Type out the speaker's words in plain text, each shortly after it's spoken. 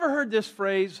heard this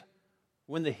phrase,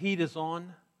 when the heat is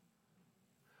on?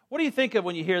 What do you think of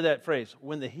when you hear that phrase,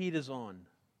 when the heat is on?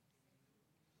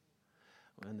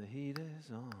 When the heat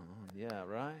is on. Yeah,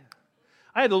 right?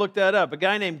 I had to look that up. A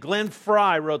guy named Glenn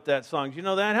Fry wrote that song. Do you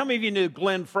know that? How many of you knew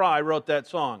Glenn Fry wrote that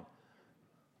song?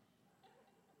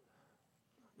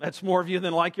 That's more of you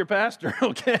than like your pastor,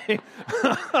 okay?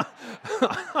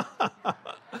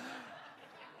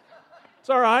 It's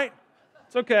all right.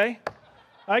 It's okay.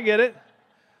 I get it.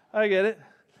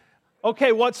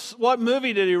 Okay, what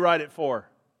movie did he write it for?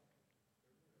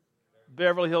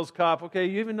 Beverly Hills Cop. Okay,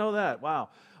 you even know that. Wow.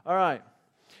 All right.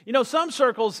 You know, some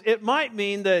circles, it might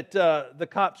mean that the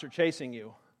cops are chasing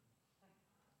you.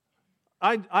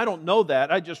 I don't know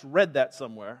that. I just read that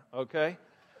somewhere, okay?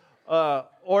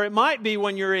 Or it might be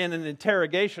when you're in an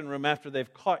interrogation room after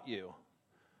they've caught you.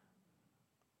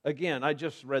 Again, I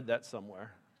just read that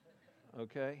somewhere,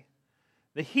 okay?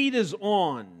 The heat is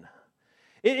on.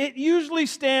 It usually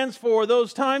stands for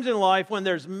those times in life when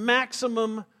there's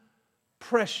maximum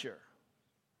pressure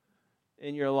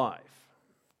in your life.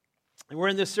 And we're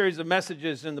in this series of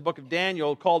messages in the book of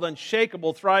Daniel called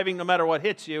Unshakable, Thriving No Matter What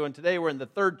Hits You. And today we're in the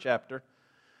 3rd chapter.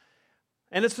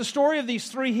 And it's the story of these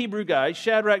 3 Hebrew guys,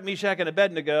 Shadrach, Meshach, and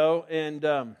Abednego.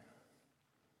 And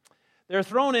they're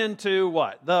thrown into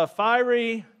what? The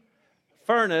fiery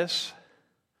furnace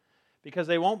because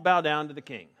they won't bow down to the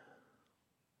king.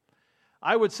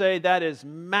 I would say that is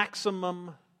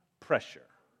maximum pressure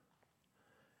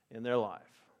in their life.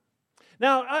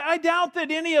 Now, I doubt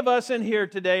that any of us in here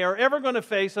today are ever going to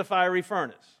face a fiery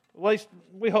furnace. At least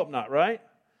we hope not, right?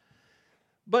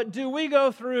 But do we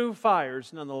go through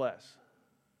fires nonetheless?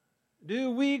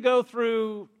 Do we go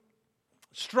through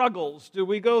struggles? Do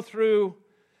we go through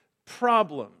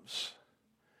problems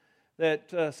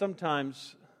that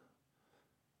sometimes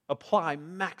apply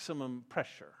maximum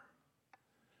pressure?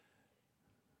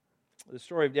 The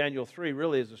story of Daniel 3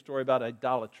 really is a story about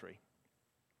idolatry.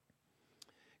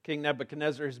 King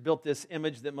Nebuchadnezzar has built this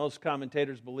image that most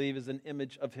commentators believe is an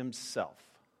image of himself.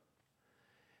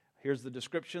 Here's the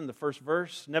description, the first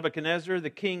verse. Nebuchadnezzar, the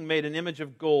king, made an image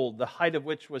of gold, the height of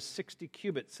which was 60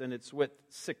 cubits and its width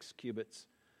 6 cubits.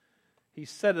 He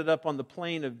set it up on the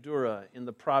plain of Dura in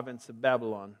the province of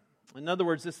Babylon. In other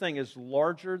words, this thing is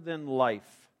larger than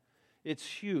life. It's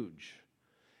huge.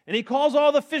 And he calls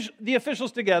all the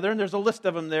officials together, and there's a list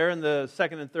of them there in the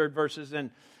 2nd and 3rd verses,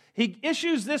 and he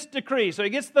issues this decree. So he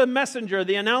gets the messenger,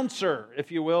 the announcer,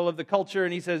 if you will, of the culture,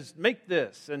 and he says, make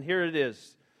this, and here it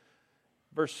is.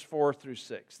 Verse 4 through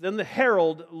 6. Then the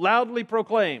herald loudly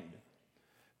proclaimed,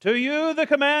 to you the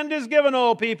command is given,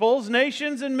 O peoples,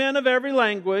 nations, and men of every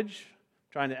language,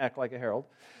 trying to act like a herald,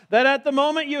 that at the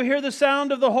moment you hear the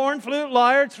sound of the horn, flute,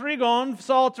 lyre, trigon,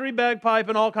 psaltery, bagpipe,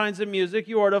 and all kinds of music,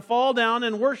 you are to fall down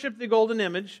and worship the golden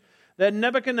image that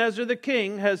Nebuchadnezzar the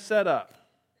king has set up.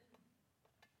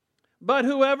 But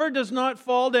whoever does not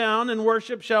fall down and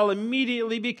worship shall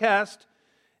immediately be cast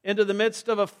into the midst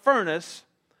of a furnace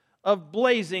of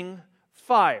blazing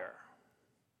fire.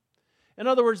 In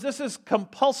other words, this is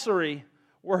compulsory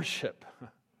worship.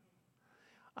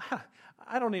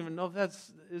 I don't even know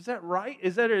if is that right?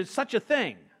 Is such a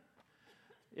thing?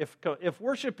 If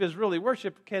worship is really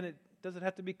worship, does it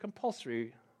have to be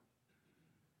compulsory?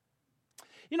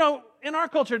 You know, in our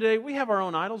culture today, we have our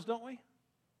own idols, don't we?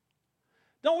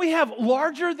 Don't we have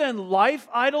larger than life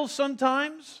idols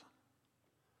sometimes?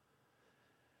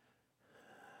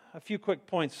 A few quick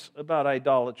points about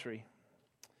idolatry.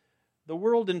 The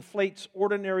world inflates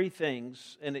ordinary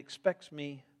things and expects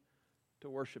me to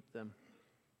worship them.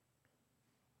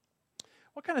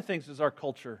 What kind of things does our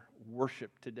culture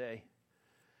worship today?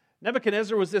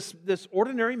 Nebuchadnezzar was this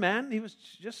ordinary man. He was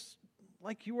just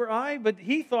like you or I, but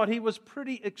he thought he was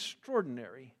pretty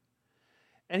extraordinary.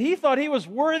 And he thought he was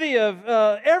worthy of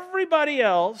everybody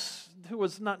else who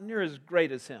was not near as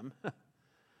great as him.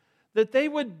 That they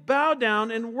would bow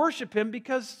down and worship him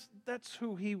because that's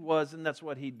who he was and that's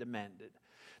what he demanded.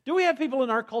 Do we have people in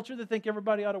our culture that think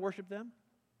everybody ought to worship them?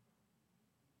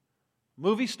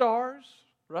 Movie stars,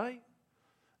 right?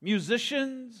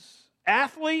 Musicians,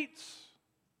 athletes.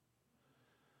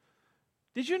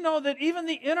 Did you know that even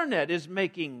the internet is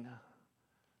making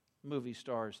movie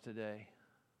stars today?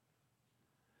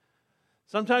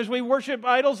 Sometimes we worship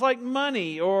idols like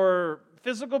money or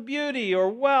physical beauty or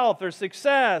wealth or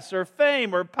success or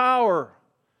fame or power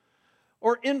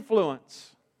or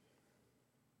influence.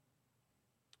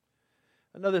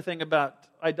 Another thing about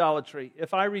idolatry,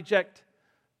 if I reject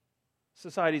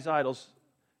society's idols,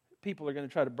 people are going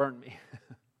to try to burn me.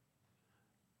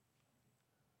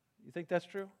 You think that's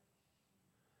true?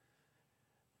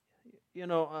 You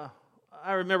know,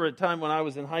 I remember a time when I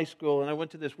was in high school and I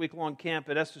went to this week-long camp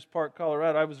at Estes Park,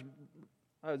 Colorado.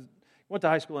 I went to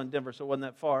high school in Denver, so it wasn't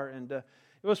that far. And it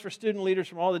was for student leaders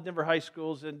from all the Denver high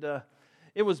schools. And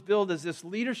it was billed as this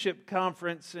leadership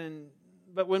conference.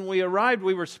 But when we arrived,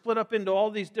 we were split up into all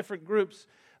these different groups,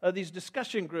 these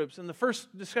discussion groups. And the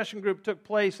first discussion group took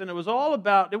place, and it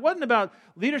wasn't about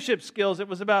leadership skills. It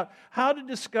was about how to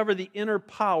discover the inner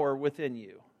power within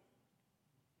you.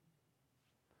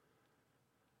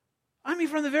 I mean,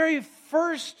 from the very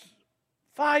first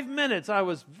 5 minutes, I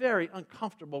was very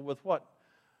uncomfortable with what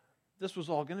this was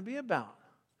all going to be about.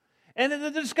 And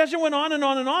the discussion went on and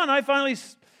on and on. I finally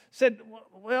said,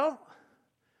 well,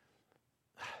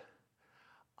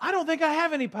 I don't think I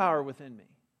have any power within me.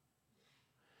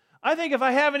 I think if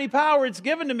I have any power, it's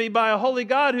given to me by a holy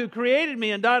God who created me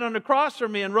and died on the cross for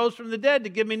me and rose from the dead to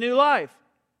give me new life.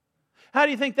 How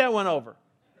do you think that went over?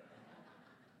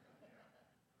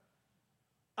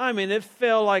 I mean, it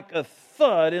fell like a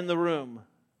thud in the room.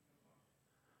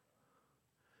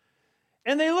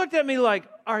 And they looked at me like,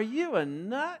 are you a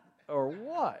nut or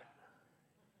what?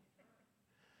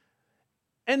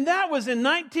 And that was in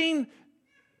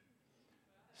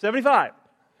 1975.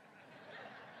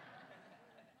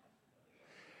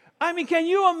 I mean, can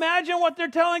you imagine what they're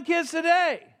telling kids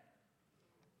today?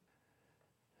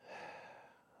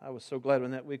 I was so glad when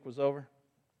that week was over.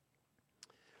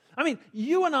 I mean,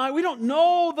 you and I, we don't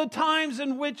know the times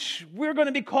in which we're going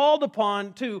to be called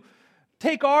upon to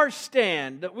take our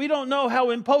stand. We don't know how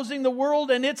imposing the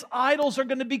world and its idols are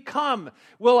going to become.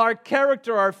 Will our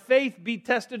character, our faith be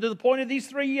tested to the point of these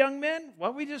three young men?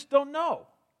 Well, we just don't know.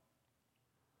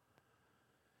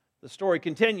 The story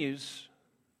continues.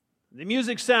 The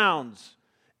music sounds.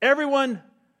 Everyone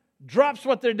drops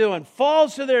what they're doing,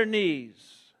 falls to their knees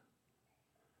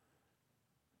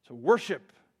to worship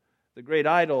the great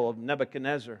idol of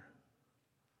Nebuchadnezzar.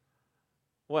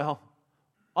 Well,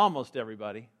 almost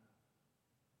everybody.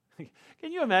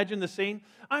 Can you imagine the scene?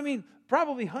 I mean,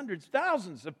 probably hundreds,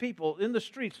 thousands of people in the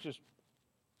streets just...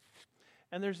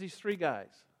 And there's these three guys.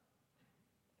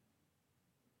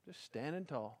 Just standing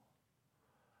tall.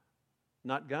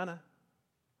 Not gonna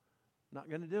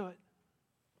do it.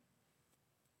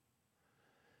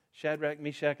 Shadrach,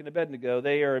 Meshach, and Abednego,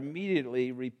 they are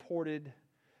immediately reported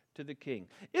to the king.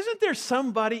 Isn't there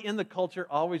somebody in the culture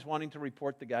always wanting to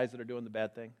report the guys that are doing the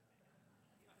bad thing?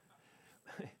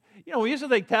 You know, we used to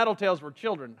think tattletales were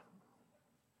children.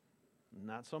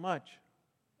 Not so much.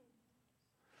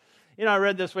 You know, I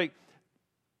read this week,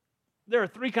 there are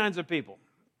three kinds of people.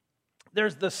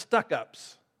 There's the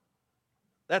stuck-ups.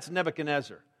 That's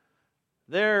Nebuchadnezzar.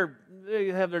 They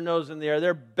have their nose in the air.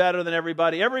 They're better than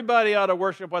everybody. Everybody ought to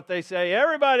worship what they say.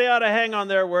 Everybody ought to hang on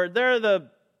their word. They're the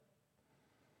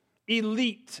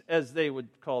elite, as they would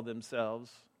call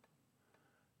themselves.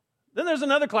 Then there's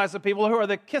another class of people who are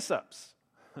the kiss-ups.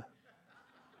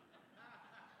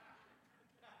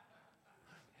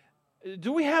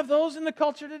 Do we have those in the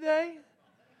culture today?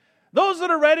 Those that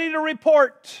are ready to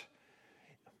report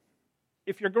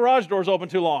if your garage door's open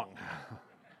too long.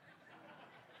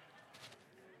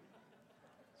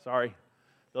 Sorry.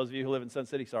 Those of you who live in Sun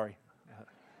City, sorry.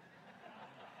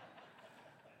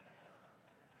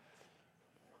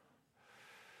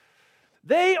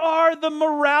 They are the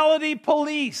morality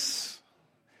police.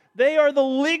 They are the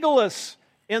legalists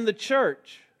in the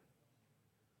church.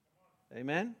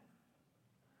 Amen?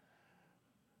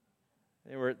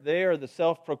 They are the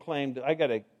self-proclaimed, I got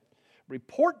to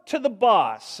report to the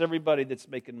boss everybody that's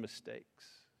making mistakes.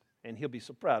 And he'll be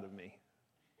so proud of me.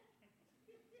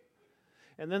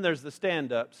 And then there's the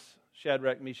stand-ups,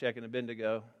 Shadrach, Meshach, and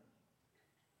Abednego. I'm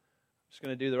just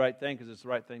going to do the right thing because it's the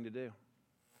right thing to do.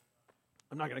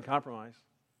 I'm not going to compromise.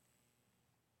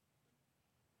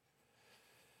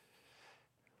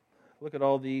 Look at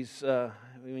all these,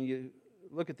 when you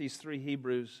look at these three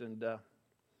Hebrews, and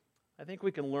I think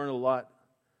we can learn a lot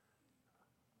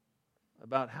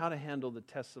about how to handle the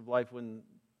tests of life when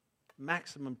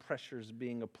maximum pressure is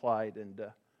being applied. And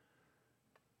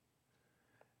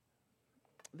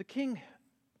the king,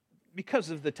 because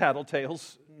of the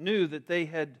tattletales, knew that they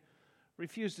had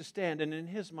refused to stand, and in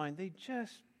his mind, they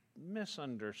just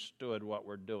misunderstood what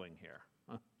we're doing here.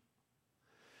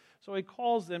 So he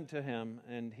calls them to him,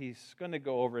 and he's going to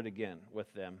go over it again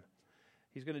with them.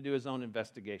 He's going to do his own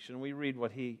investigation. We read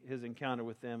what his encounter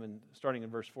with them, and starting in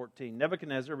verse 14.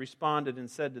 Nebuchadnezzar responded and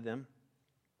said to them,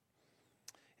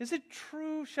 "Is it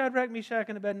true, Shadrach, Meshach,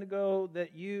 and Abednego,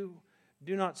 that you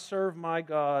do not serve my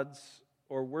gods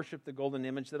or worship the golden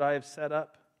image that I have set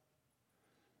up?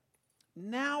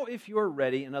 Now if you're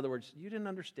ready," in other words, you didn't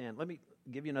understand, let me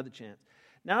give you another chance.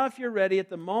 Now, if you're ready, at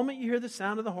the moment you hear the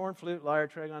sound of the horn, flute, lyre,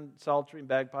 trigon, psaltery, and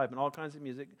bagpipe, and all kinds of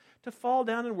music, to fall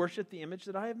down and worship the image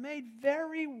that I have made.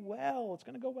 Very well. It's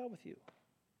going to go well with you.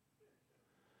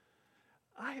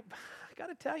 I got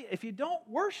to tell you, if you don't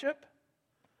worship,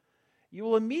 you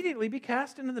will immediately be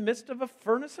cast into the midst of a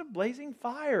furnace of blazing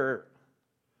fire.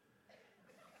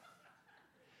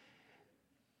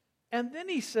 And then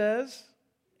he says,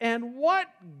 and what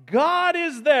God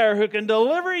is there who can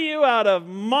deliver you out of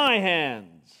my hands?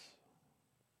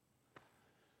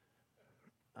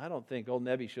 I don't think old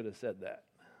Nebi should have said that.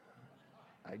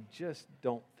 I just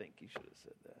don't think he should have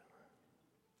said that.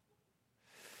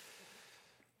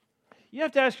 You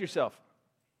have to ask yourself,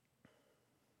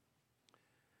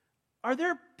 are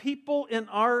there people in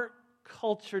our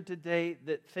culture today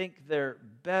that think they're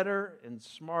better and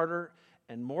smarter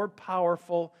and more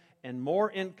powerful and more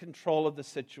in control of the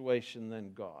situation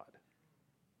than God?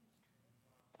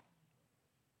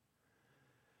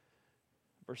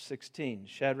 Verse 16,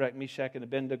 Shadrach, Meshach, and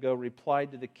Abednego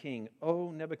replied to the king,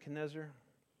 "O Nebuchadnezzar,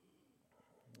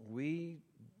 we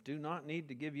do not need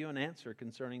to give you an answer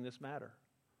concerning this matter."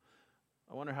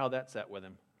 I wonder how that sat with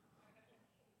him.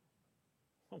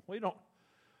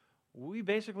 We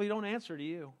basically don't answer to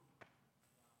you.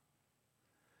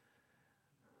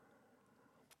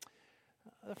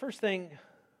 The first thing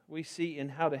we see in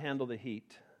how to handle the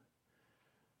heat,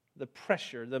 the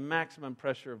pressure, the maximum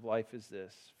pressure of life is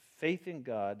this: faith in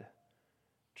God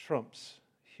trumps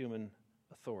human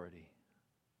authority.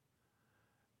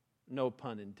 No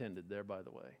pun intended there, by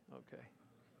the way. Okay.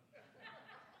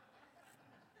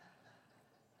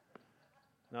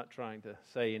 Not trying to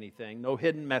say anything. No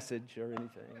hidden message or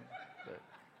anything. But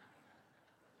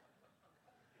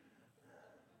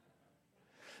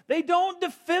they don't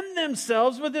defend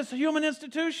themselves with this human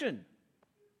institution.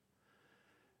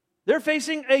 They're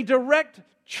facing a direct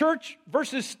church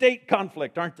versus state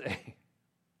conflict, aren't they?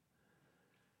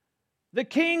 The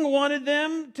king wanted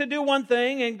them to do one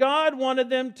thing, and God wanted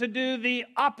them to do the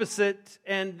opposite,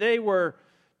 and they were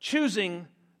choosing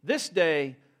this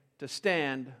day to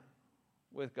stand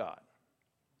with God.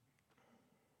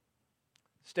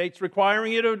 States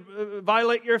requiring you to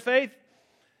violate your faith,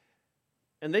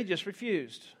 and they just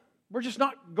refused. We're just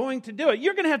not going to do it.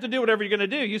 You're going to have to do whatever you're going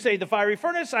to do. You say the fiery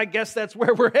furnace, I guess that's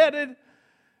where we're headed.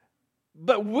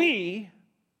 But we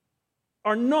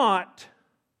are not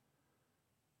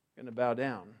going to bow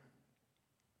down.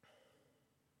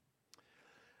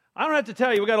 I don't have to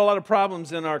tell you, we've got a lot of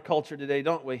problems in our culture today,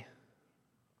 don't we?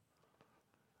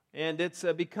 And it's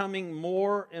becoming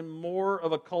more and more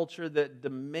of a culture that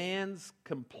demands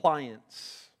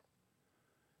compliance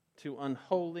to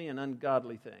unholy and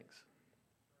ungodly things.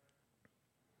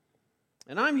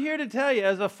 And I'm here to tell you,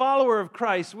 as a follower of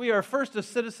Christ, we are first a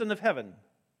citizen of heaven.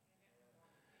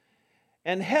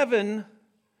 And heaven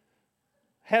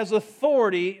has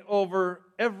authority over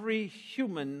every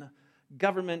human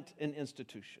government and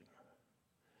institution.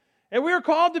 And we are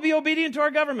called to be obedient to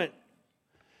our government.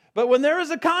 But when there is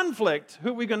a conflict, who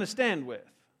are we going to stand with?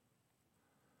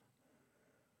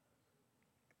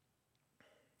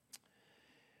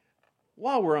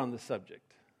 While we're on the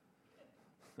subject,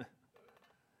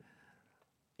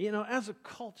 as a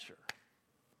culture,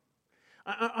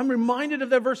 I'm reminded of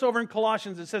that verse over in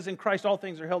Colossians. It says, in Christ all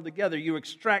things are held together. You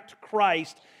extract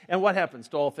Christ, and what happens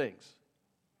to all things?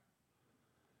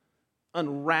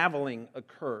 Unraveling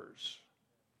occurs.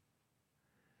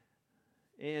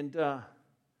 And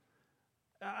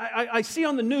I see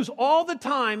on the news all the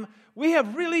time, we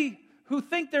have really, who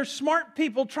think they're smart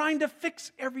people trying to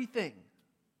fix everything.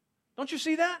 Don't you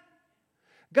see that?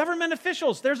 Government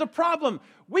officials, there's a problem.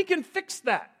 We can fix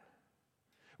that.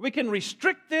 We can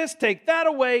restrict this, take that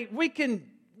away. We can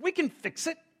fix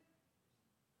it.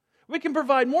 We can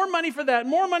provide more money for that,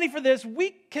 more money for this. We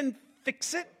can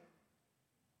fix it.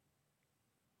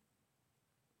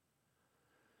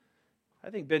 I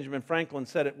think Benjamin Franklin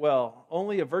said it well.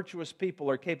 Only a virtuous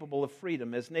people are capable of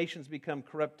freedom. As nations become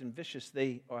corrupt and vicious,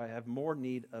 they have more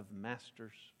need of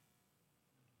masters.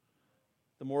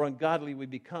 The more ungodly we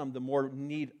become, the more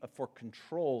need for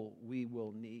control we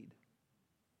will need.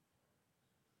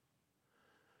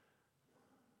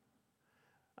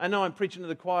 I know I'm preaching to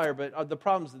the choir, but the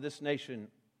problems of this nation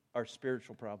are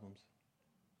spiritual problems.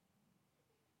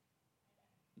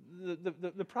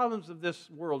 The problems of this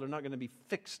world are not going to be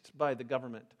fixed by the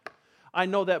government. I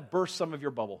know that burst some of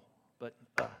your bubble, but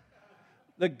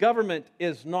the government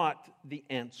is not the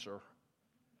answer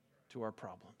to our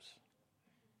problems.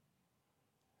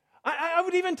 I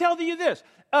would even tell you this: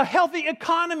 a healthy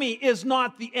economy is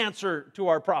not the answer to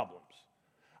our problems.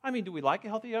 I mean, do we like a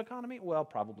healthy economy? Well,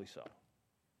 probably so.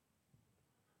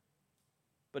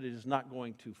 but it is not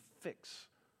going to fix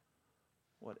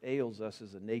what ails us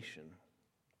as a nation.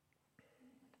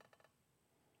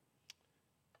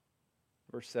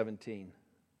 Verse 17.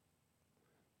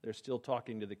 They're still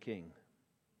talking to the king.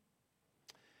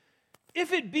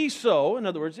 If it be so, in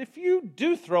other words, if you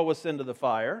do throw us into the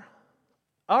fire,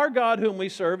 our God whom we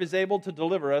serve is able to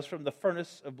deliver us from the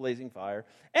furnace of blazing fire,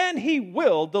 and He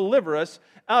will deliver us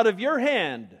out of your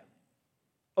hand,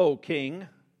 O king.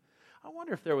 I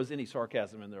wonder if there was any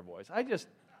sarcasm in their voice. I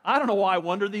don't know why I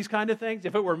wonder these kind of things.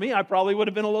 If it were me, I probably would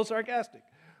have been a little sarcastic.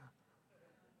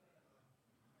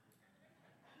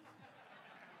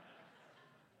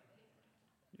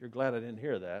 You're glad I didn't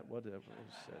hear that. Whatever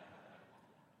was said.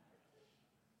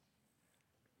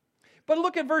 But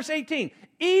look at verse 18.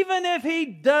 Even if He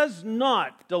does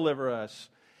not deliver us,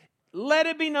 let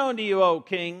it be known to you, O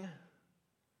king,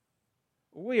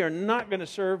 we are not going to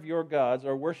serve your gods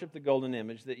or worship the golden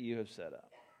image that you have set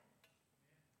up.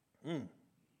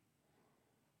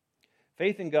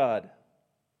 Faith in God,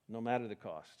 no matter the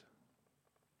cost.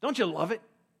 Don't you love it?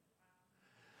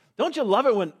 Don't you love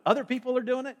it when other people are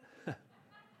doing it?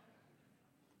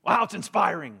 Wow, it's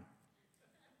inspiring.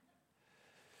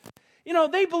 You know,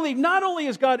 they believe not only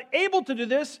is God able to do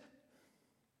this,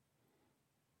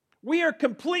 we are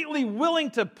completely willing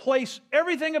to place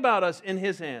everything about us in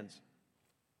His hands.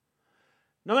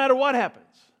 No matter what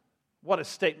happens. What a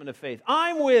statement of faith.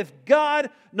 I'm with God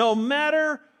no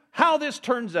matter how this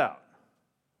turns out.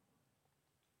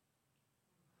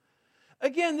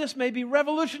 Again, this may be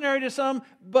revolutionary to some,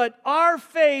 but our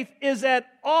faith is at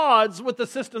odds with the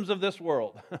systems of this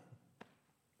world.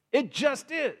 It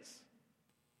just is.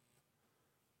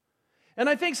 And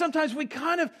I think sometimes we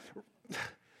kind of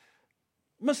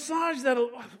massage that.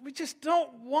 We just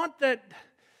don't want that.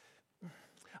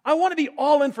 I want to be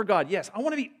all in for God. Yes, I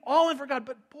want to be all in for God,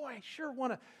 but boy, I sure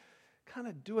want to kind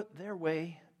of do it their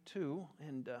way too.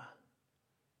 And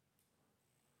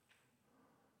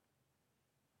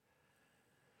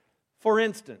for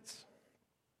instance,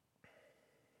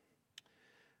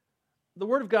 the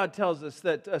Word of God tells us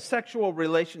that sexual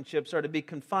relationships are to be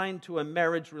confined to a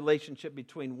marriage relationship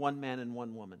between one man and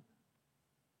one woman.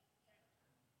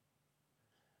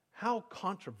 How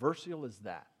controversial is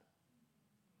that?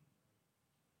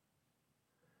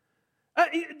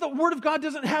 The Word of God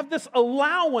doesn't have this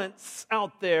allowance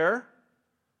out there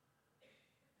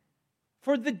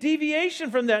for the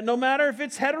deviation from that, no matter if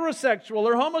it's heterosexual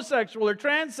or homosexual or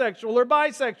transsexual or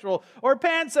bisexual or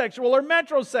pansexual or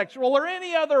metrosexual or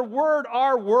any other word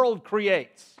our world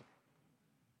creates.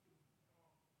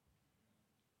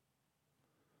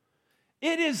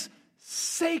 It is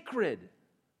sacred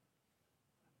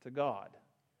to God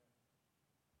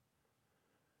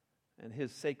and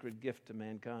His sacred gift to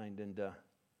mankind. And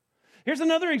here's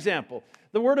another example.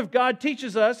 The Word of God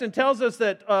teaches us and tells us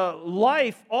that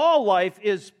all life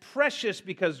is precious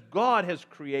because God has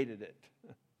created it.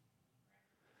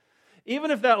 Even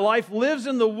if that life lives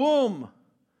in the womb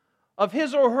of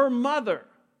his or her mother,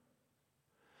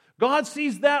 God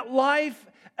sees that life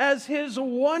as His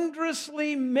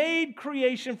wondrously made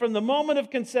creation from the moment of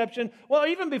conception. Well,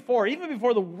 even before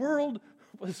the world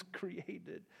was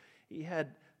created, He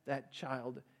had that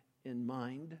child in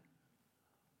mind.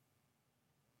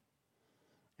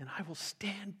 And I will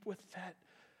stand with that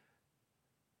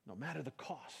no matter the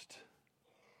cost.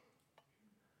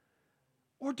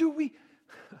 Or do we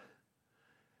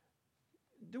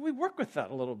work with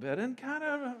that a little bit and kind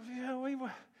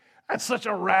of, that's such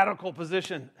a radical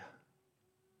position.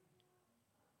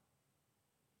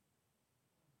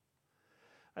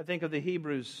 I think of the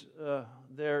Hebrews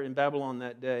there in Babylon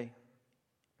that day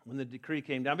when the decree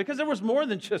came down, because there was more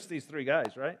than just these three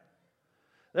guys, right?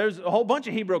 There's a whole bunch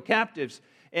of Hebrew captives.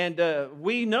 And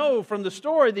we know from the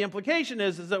story, the implication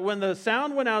is that when the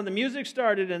sound went out and the music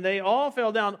started and they all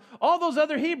fell down, all those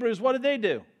other Hebrews, what did they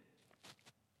do?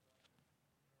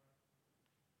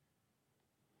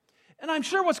 And I'm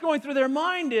sure what's going through their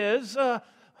mind is,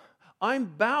 I'm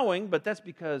bowing, but that's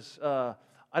because I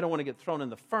don't want to get thrown in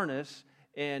the furnace,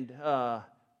 and I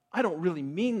don't really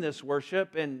mean this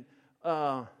worship, and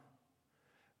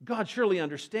God surely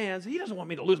understands. He doesn't want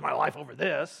me to lose my life over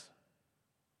this.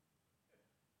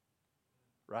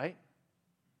 Right?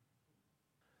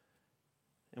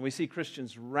 And we see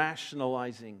Christians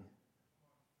rationalizing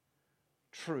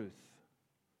truth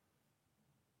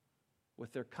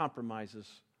with their compromises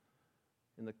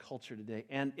in the culture today.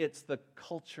 And it's the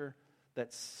culture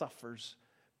that suffers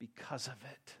because of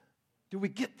it. Do we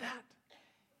get that?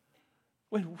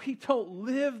 When we don't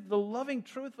live the loving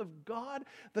truth of God,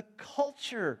 the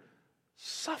culture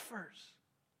suffers.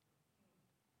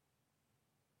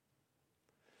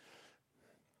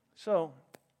 So,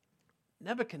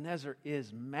 Nebuchadnezzar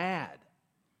is mad.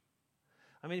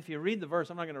 I mean, if you read the verse,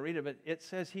 I'm not going to read it, but it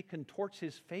says he contorts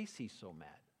his face, he's so mad.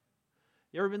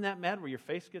 You ever been that mad where your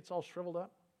face gets all shriveled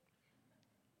up?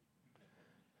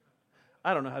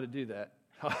 I don't know how to do that.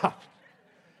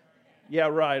 Yeah,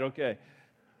 right, okay.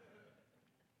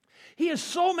 He is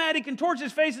so mad he contorts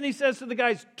his face, and he says to the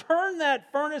guys, turn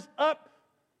that furnace up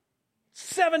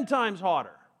 7 times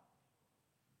hotter.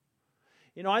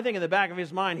 You know, I think in the back of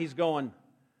his mind he's going,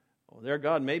 oh, their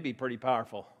God may be pretty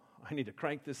powerful. I need to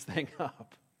crank this thing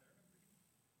up.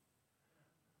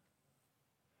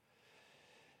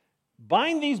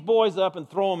 Bind these boys up and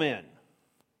throw them in.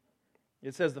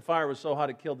 It says the fire was so hot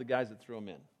it killed the guys that threw them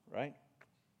in, right?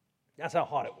 That's how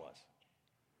hot it was.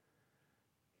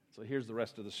 So here's the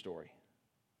rest of the story.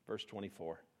 Verse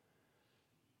 24.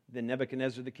 Then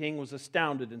Nebuchadnezzar the king was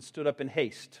astounded and stood up in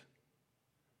haste.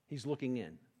 He's looking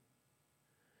in.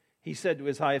 He said to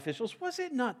his high officials, was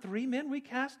it not 3 men we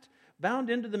cast bound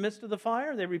into the midst of the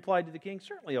fire? They replied to the king,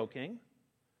 certainly, O king.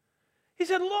 He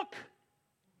said, look.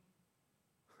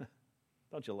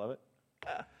 Don't you love it?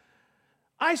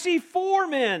 I see 4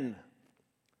 men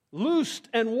loosed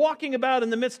and walking about in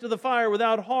the midst of the fire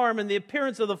without harm, and the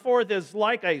appearance of the 4th is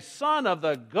like a son of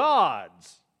the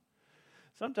gods.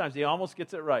 Sometimes he almost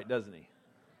gets it right, doesn't he?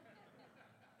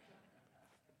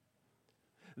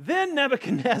 Then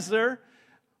Nebuchadnezzar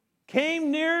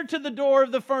came near to the door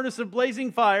of the furnace of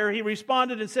blazing fire. He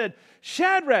responded and said,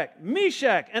 Shadrach,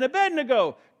 Meshach, and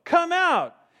Abednego, come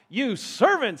out, you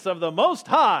servants of the Most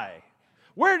High.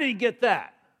 Where did he get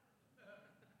that?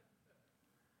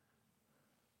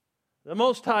 The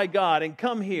Most High God, and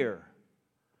come here.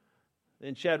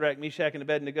 Then Shadrach, Meshach, and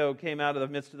Abednego came out of the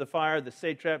midst of the fire. The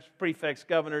satraps, prefects,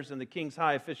 governors, and the king's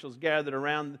high officials gathered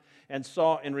around and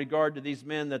saw in regard to these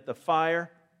men that the fire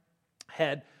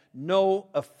had no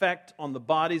effect on the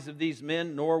bodies of these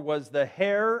men, nor was the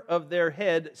hair of their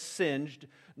head singed,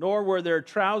 nor were their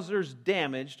trousers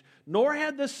damaged, nor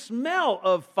had the smell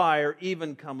of fire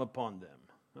even come upon them.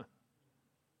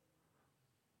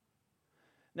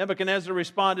 Nebuchadnezzar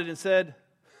responded and said,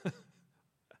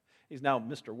 he's now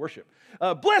Mr. Worship,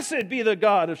 blessed be the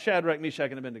God of Shadrach, Meshach,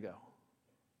 and Abednego,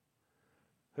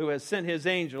 who has sent his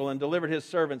angel and delivered his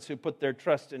servants who put their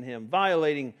trust in him,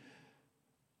 violating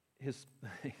his...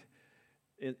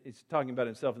 He's talking about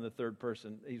himself in the third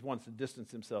person. He wants to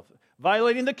distance himself.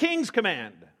 Violating the king's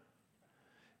command,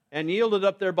 and yielded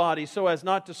up their bodies so as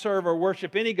not to serve or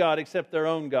worship any god except their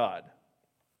own God.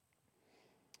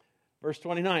 Verse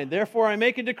 29, therefore I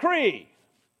make a decree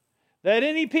that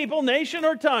any people, nation,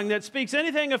 or tongue that speaks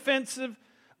anything offensive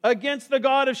against the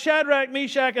God of Shadrach,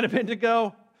 Meshach, and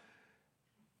Abednego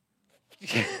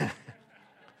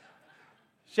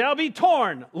shall be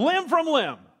torn limb from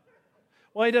limb.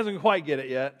 Well, he doesn't quite get it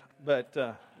yet,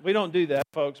 but we don't do that,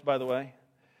 folks, by the way.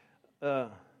 Where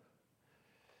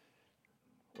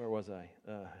was I?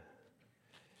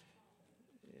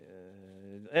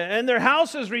 And their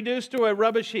house is reduced to a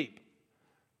rubbish heap.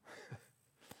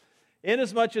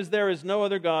 Inasmuch as there is no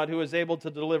other God who is able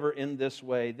to deliver in this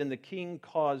way, then the king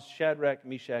caused Shadrach,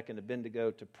 Meshach, and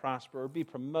Abednego to prosper or be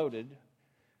promoted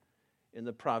in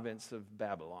the province of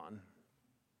Babylon.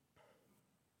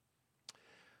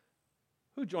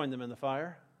 Who joined them in the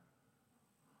fire?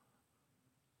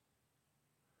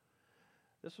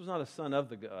 This was not a son of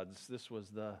the gods. This was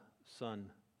the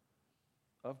Son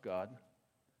of God,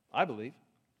 I believe.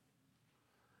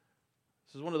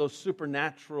 This is one of those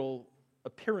supernatural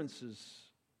appearances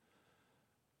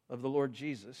of the Lord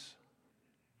Jesus,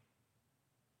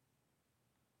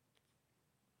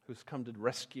 who's come to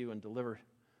rescue and deliver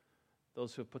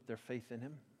those who have put their faith in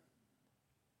him.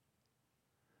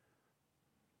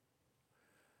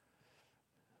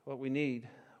 What we need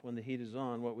when the heat is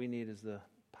on, what we need is the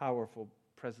powerful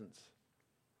presence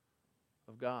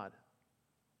of God.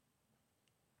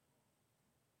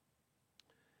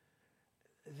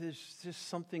 There's just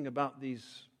something about these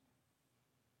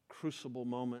crucible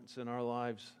moments in our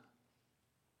lives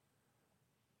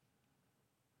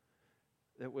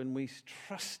that when we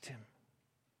trust him,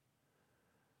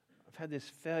 I've had this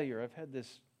failure,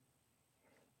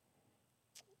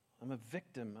 I'm a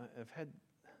victim, I've had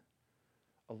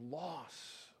a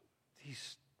loss,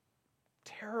 these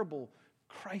terrible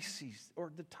crises,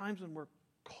 or the times when we're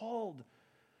called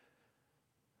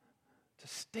to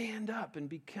stand up and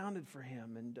be counted for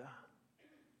him. And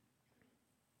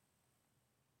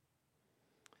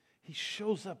he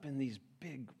shows up in these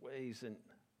big ways, and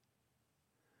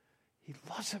he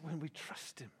loves it when we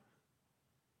trust him.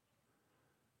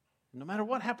 No matter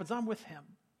what happens, I'm with him.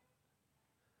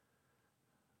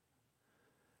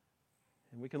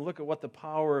 And We can look at what the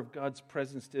power of God's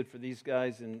presence did for these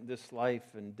guys in this life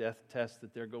and death test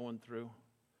that they're going through.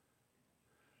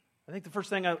 I think the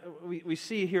first thing we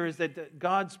see here is that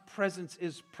God's presence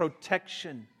is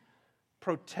protection.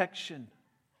 Protection.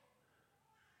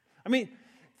 I mean,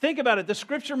 think about it. The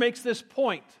Scripture makes this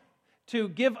point to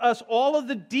give us all of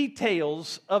the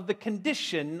details of the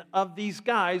condition of these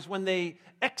guys when they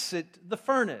exit the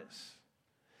furnace.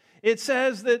 It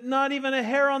says that not even a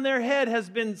hair on their head has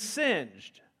been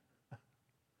singed.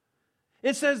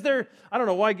 It says I don't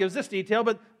know why it gives this detail,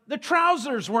 but the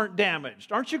trousers weren't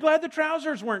damaged. Aren't you glad the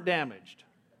trousers weren't damaged?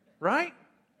 Right?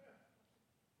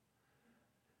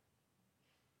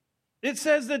 It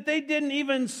says that they didn't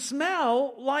even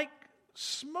smell like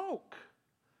smoke.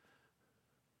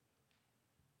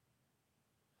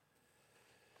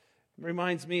 It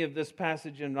reminds me of this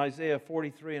passage in Isaiah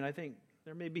 43, and I think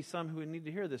there may be some who need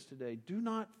to hear this today. Do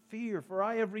not fear, for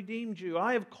I have redeemed you.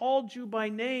 I have called you by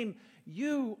name.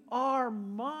 You are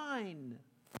mine.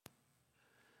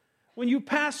 When you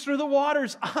pass through the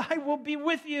waters, I will be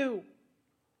with you.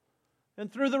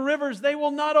 And through the rivers, they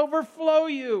will not overflow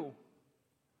you.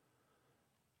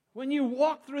 When you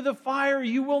walk through the fire,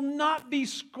 you will not be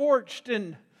scorched,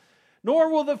 and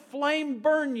nor will the flame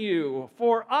burn you,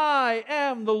 for I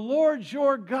am the Lord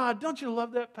your God. Don't you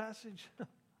love that passage?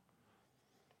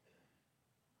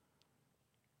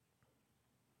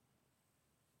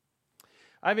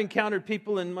 I've encountered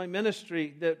people in my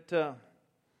ministry that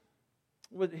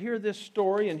would hear this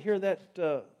story and hear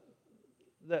that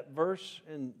verse,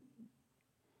 and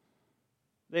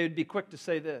they would be quick to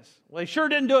say this: well, he sure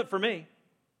didn't do it for me.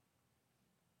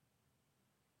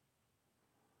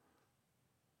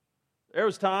 There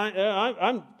was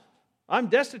time, I'm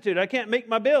destitute. I can't make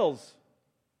my bills.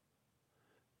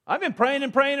 I've been praying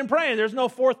and praying and praying. There's no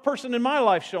fourth person in my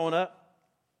life showing up.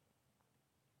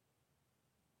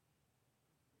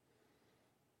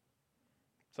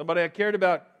 Somebody I cared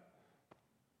about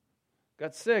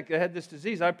got sick. I had this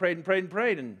disease. I prayed and prayed and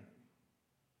prayed, and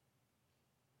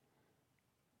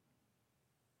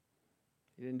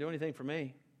he didn't do anything for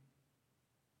me.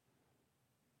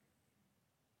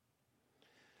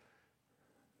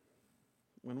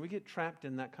 When we get trapped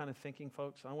in that kind of thinking,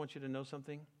 folks, I want you to know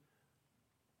something.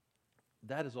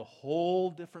 That is a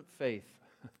whole different faith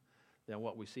than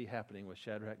what we see happening with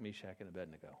Shadrach, Meshach, and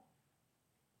Abednego.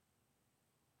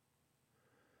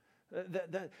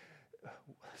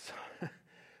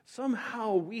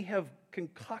 Somehow we have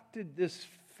concocted this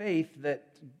faith that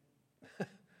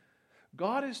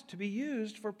God is to be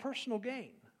used for personal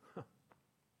gain.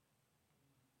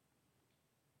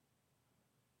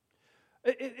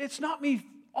 It's not me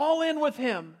all in with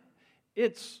Him.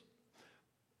 It's,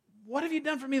 what have you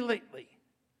done for me lately?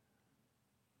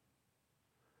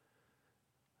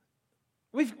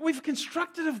 We've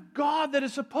constructed a God that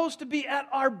is supposed to be at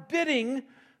our bidding,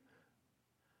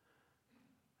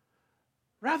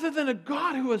 rather than a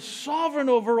God who is sovereign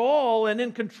over all and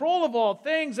in control of all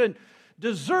things and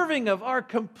deserving of our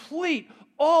complete,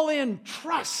 all-in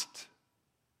trust.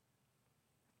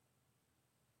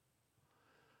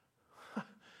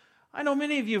 I know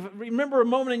many of you remember a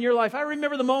moment in your life. I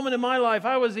remember the moment in my life.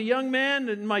 I was a young man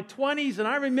in my 20s, and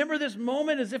I remember this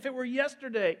moment as if it were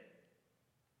yesterday.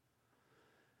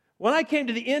 When I came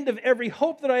to the end of every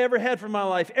hope that I ever had for my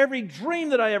life, every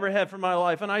dream that I ever had for my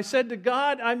life, and I said to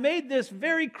God, I made this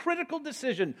very critical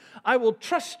decision. I will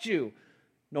trust you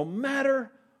no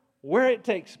matter where it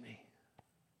takes me.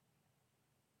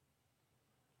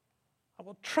 I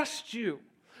will trust you.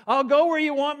 I'll go where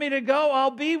you want me to go. I'll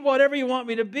be whatever you want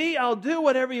me to be. I'll do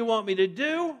whatever you want me to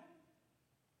do.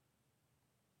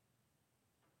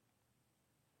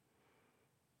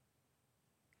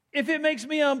 If it makes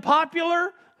me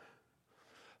unpopular,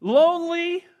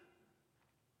 lonely,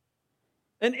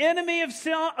 an enemy of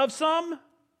some,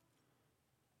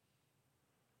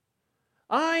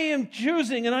 I am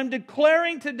choosing and I'm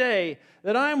declaring today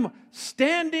that I'm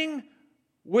standing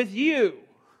with you.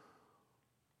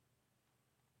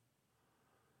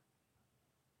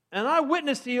 And I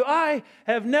witness to you, I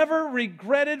have never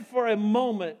regretted for a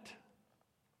moment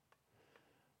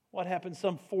what happened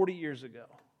some 40 years ago.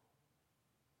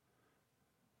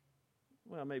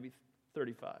 Well, maybe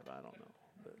 35, I don't know.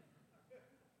 But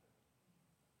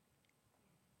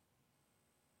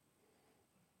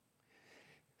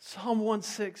Psalm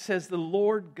 1:6 says, the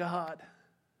Lord God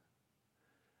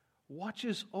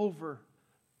watches over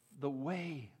the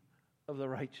way of the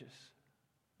righteous.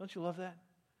 Don't you love that?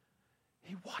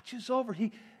 He watches over.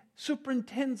 He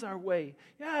superintends our way.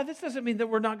 Yeah, this doesn't mean that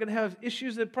we're not going to have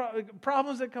issues,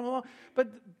 problems that come along.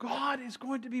 But God is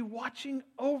going to be watching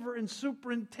over and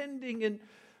superintending. And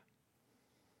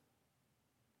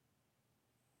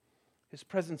His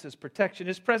presence is protection.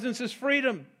 His presence is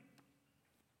freedom.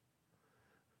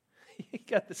 You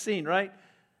got the scene, right?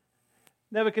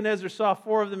 Nebuchadnezzar saw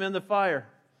 4 of them in the fire.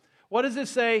 What does it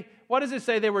say? What does it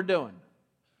say they were doing?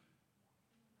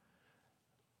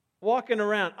 Walking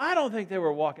around. I don't think they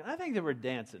were walking. I think they were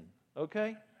dancing.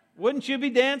 Okay? Wouldn't you be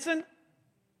dancing?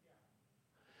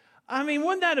 I mean,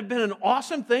 wouldn't that have been an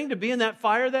awesome thing to be in that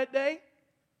fire that day?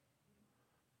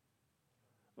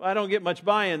 Well, I don't get much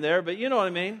buy-in there, but you know what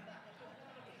I mean.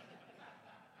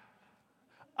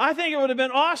 I think it would have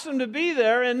been awesome to be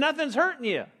there and nothing's hurting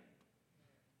you.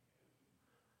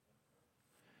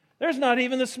 There's not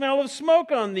even the smell of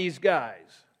smoke on these guys.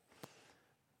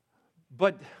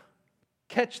 But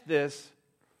catch this.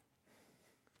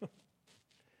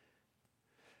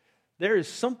 There is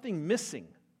something missing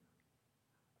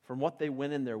from what they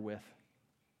went in there with.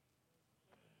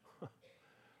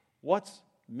 What's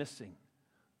missing?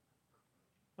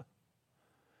 The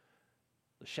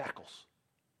shackles.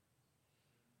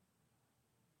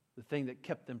 The thing that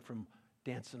kept them from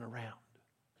dancing around.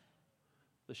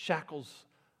 The shackles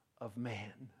of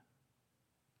man.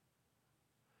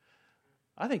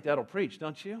 I think that'll preach,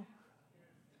 don't you?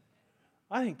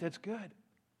 I think that's good.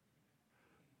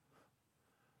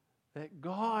 That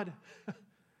God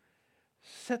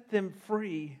set them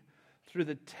free through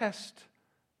the test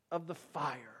of the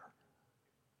fire.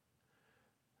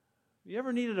 You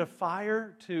ever needed a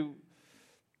fire to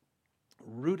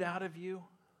root out of you?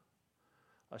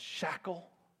 A shackle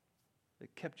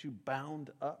that kept you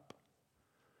bound up?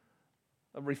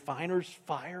 A refiner's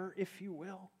fire, if you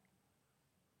will?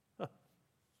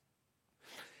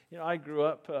 You know, I grew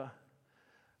up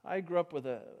with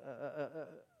a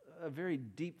very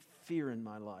deep fear in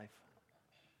my life.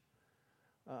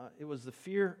 It was the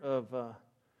fear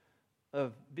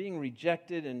of being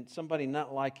rejected and somebody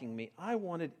not liking me. I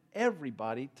wanted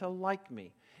everybody to like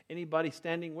me. Anybody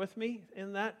standing with me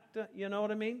in that? You know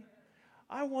what I mean?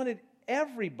 I wanted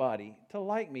everybody to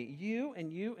like me. You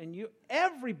and you and you.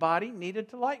 Everybody needed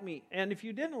to like me. And if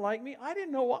you didn't like me, I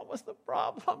didn't know what was the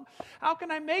problem. How can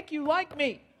I make you like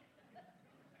me?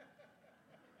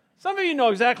 Some of you know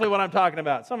exactly what I'm talking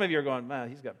about. Some of you are going, man,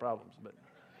 he's got problems. But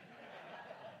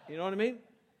you know what I mean?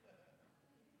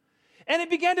 And it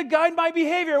began to guide my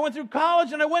behavior. I went through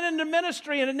college and I went into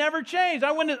ministry and it never changed.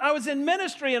 I was in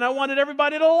ministry and I wanted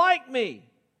everybody to like me.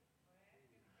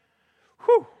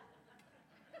 Whew.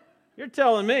 You're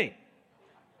telling me.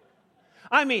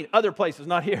 I mean, other places,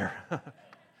 not here.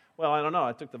 Well, I don't know.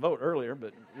 I took the vote earlier,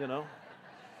 but, you know.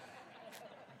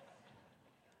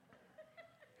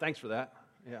 Thanks for that.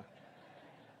 Yeah.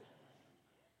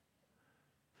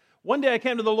 One day I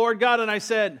came to the Lord God and I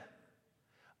said,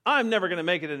 I'm never going to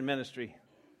make it in ministry.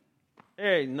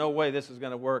 There ain't no way this is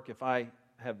going to work if I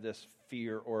have this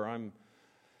fear or I'm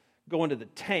going to the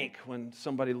tank when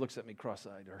somebody looks at me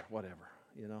cross-eyed or whatever,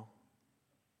 you know.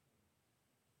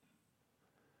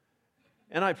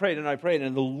 And I prayed,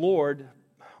 and the Lord,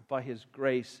 by His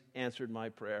grace, answered my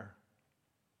prayer.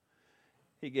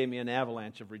 He gave me an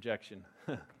avalanche of rejection.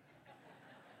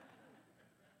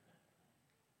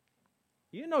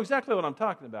 You know exactly what I'm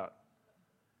talking about.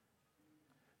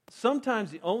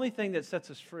 Sometimes the only thing that sets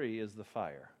us free is the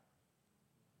fire.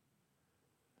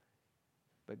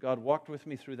 But God walked with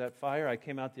me through that fire. I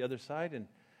came out the other side, and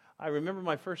I remember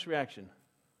my first reaction.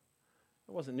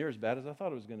 It wasn't near as bad as I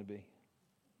thought it was going to be.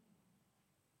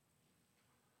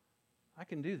 I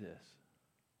can do this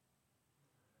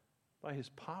by His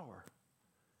power,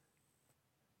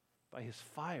 by His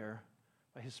fire,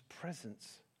 by His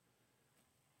presence.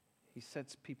 He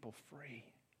sets people free.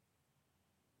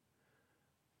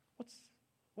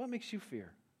 What makes you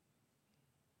fear?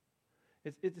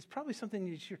 It's probably something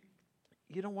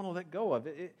you don't want to let go of.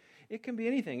 It can be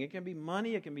anything. It can be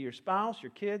money. It can be your spouse,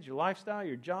 your kids, your lifestyle,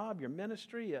 your job, your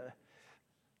ministry.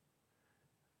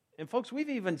 And folks, we've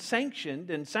even sanctioned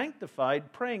and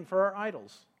sanctified praying for our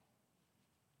idols.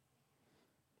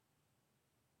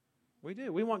 We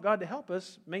do. We want God to help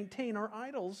us maintain our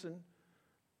idols. And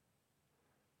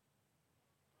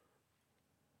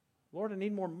Lord, I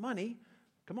need more money.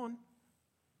 Come on.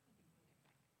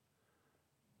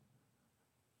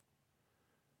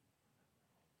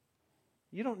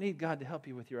 You don't need God to help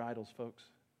you with your idols, folks.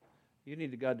 You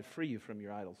need God to free you from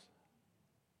your idols.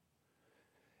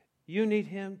 You need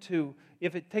Him to,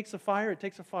 if it takes a fire, it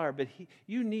takes a fire, but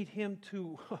you need Him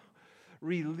to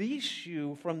release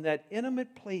you from that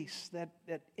intimate place, that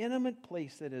intimate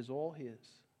place that is all His,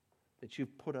 that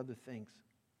you've put other things,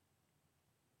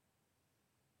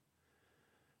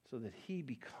 so that He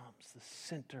becomes the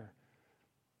center,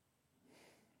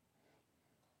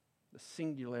 the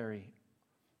singularity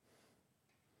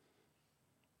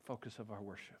focus of our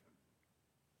worship.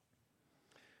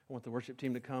 I want the worship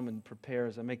team to come and prepare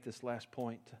as I make this last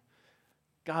point.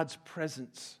 God's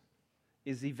presence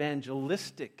is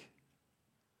evangelistic.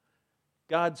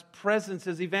 God's presence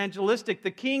is evangelistic.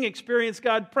 The king experienced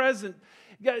God's presence.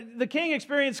 The king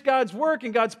experienced God's work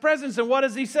and God's presence, and what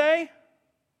does he say?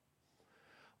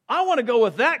 I want to go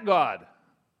with that God,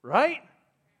 right?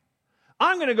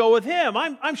 I'm going to go with him.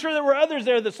 I'm sure there were others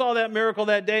there that saw that miracle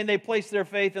that day, and they placed their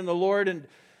faith in the Lord. And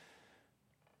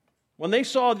when they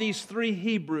saw these three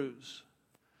Hebrews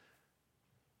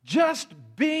just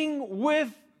being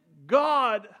with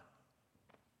God,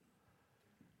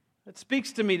 it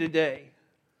speaks to me today.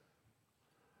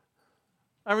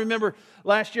 I remember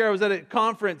last year I was at a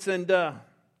conference, and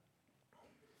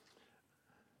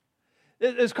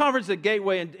this conference at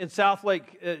Gateway in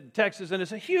Southlake, Texas, and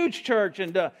it's a huge church,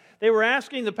 and they were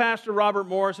asking the pastor, Robert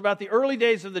Morris, about the early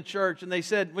days of the church, and they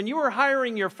said, when you were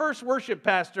hiring your first worship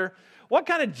pastor, what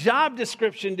kind of job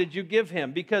description did you give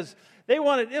him? Because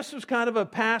this was kind of a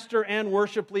pastor and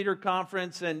worship leader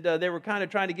conference, and they were kind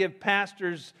of trying to give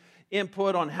pastors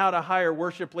input on how to hire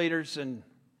worship leaders, and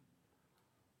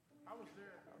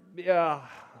yeah,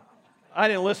 I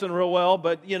didn't listen real well,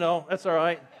 but, that's all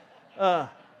right.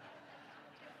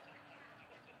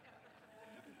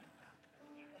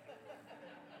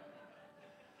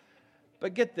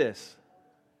 But get this.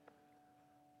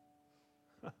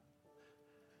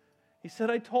 He said,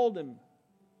 I told him,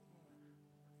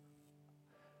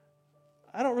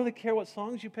 I don't really care what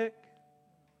songs you pick.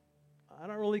 I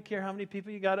don't really care how many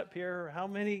people you got up here, or how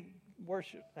many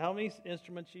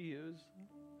instruments you use.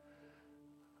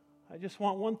 I just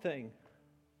want one thing.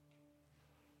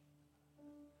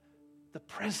 The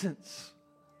presence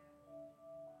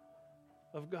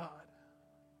of God.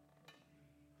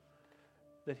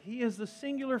 That he is the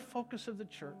singular focus of the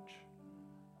church.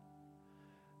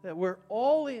 That we're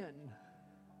all in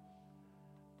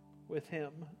with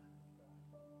him.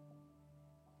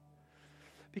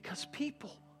 Because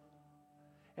people,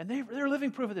 and they're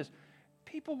living proof of this,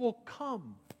 people will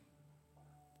come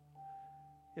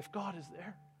if God is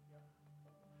there.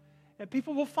 And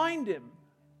people will find him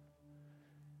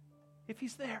if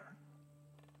he's there.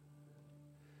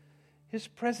 His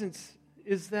presence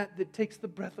is that takes the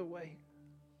breath away.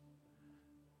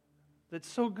 That's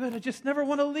so good, I just never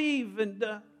want to leave. And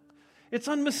it's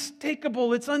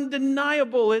unmistakable, it's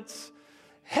undeniable, it's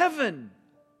heaven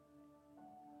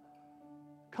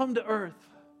come to earth.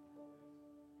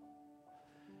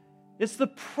 It's the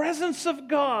presence of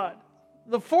God,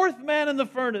 the fourth man in the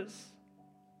furnace,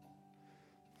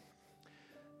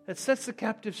 that sets the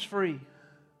captives free,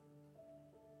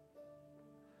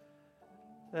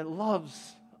 that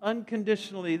loves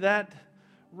unconditionally that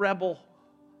rebel,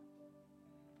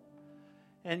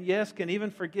 and yes, can even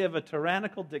forgive a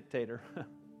tyrannical dictator.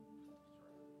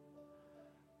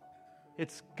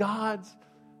 It's God's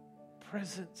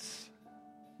presence.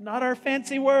 Not our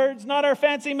fancy words, not our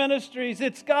fancy ministries.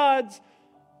 It's God's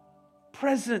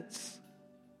presence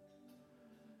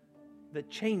that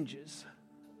changes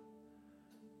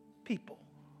people.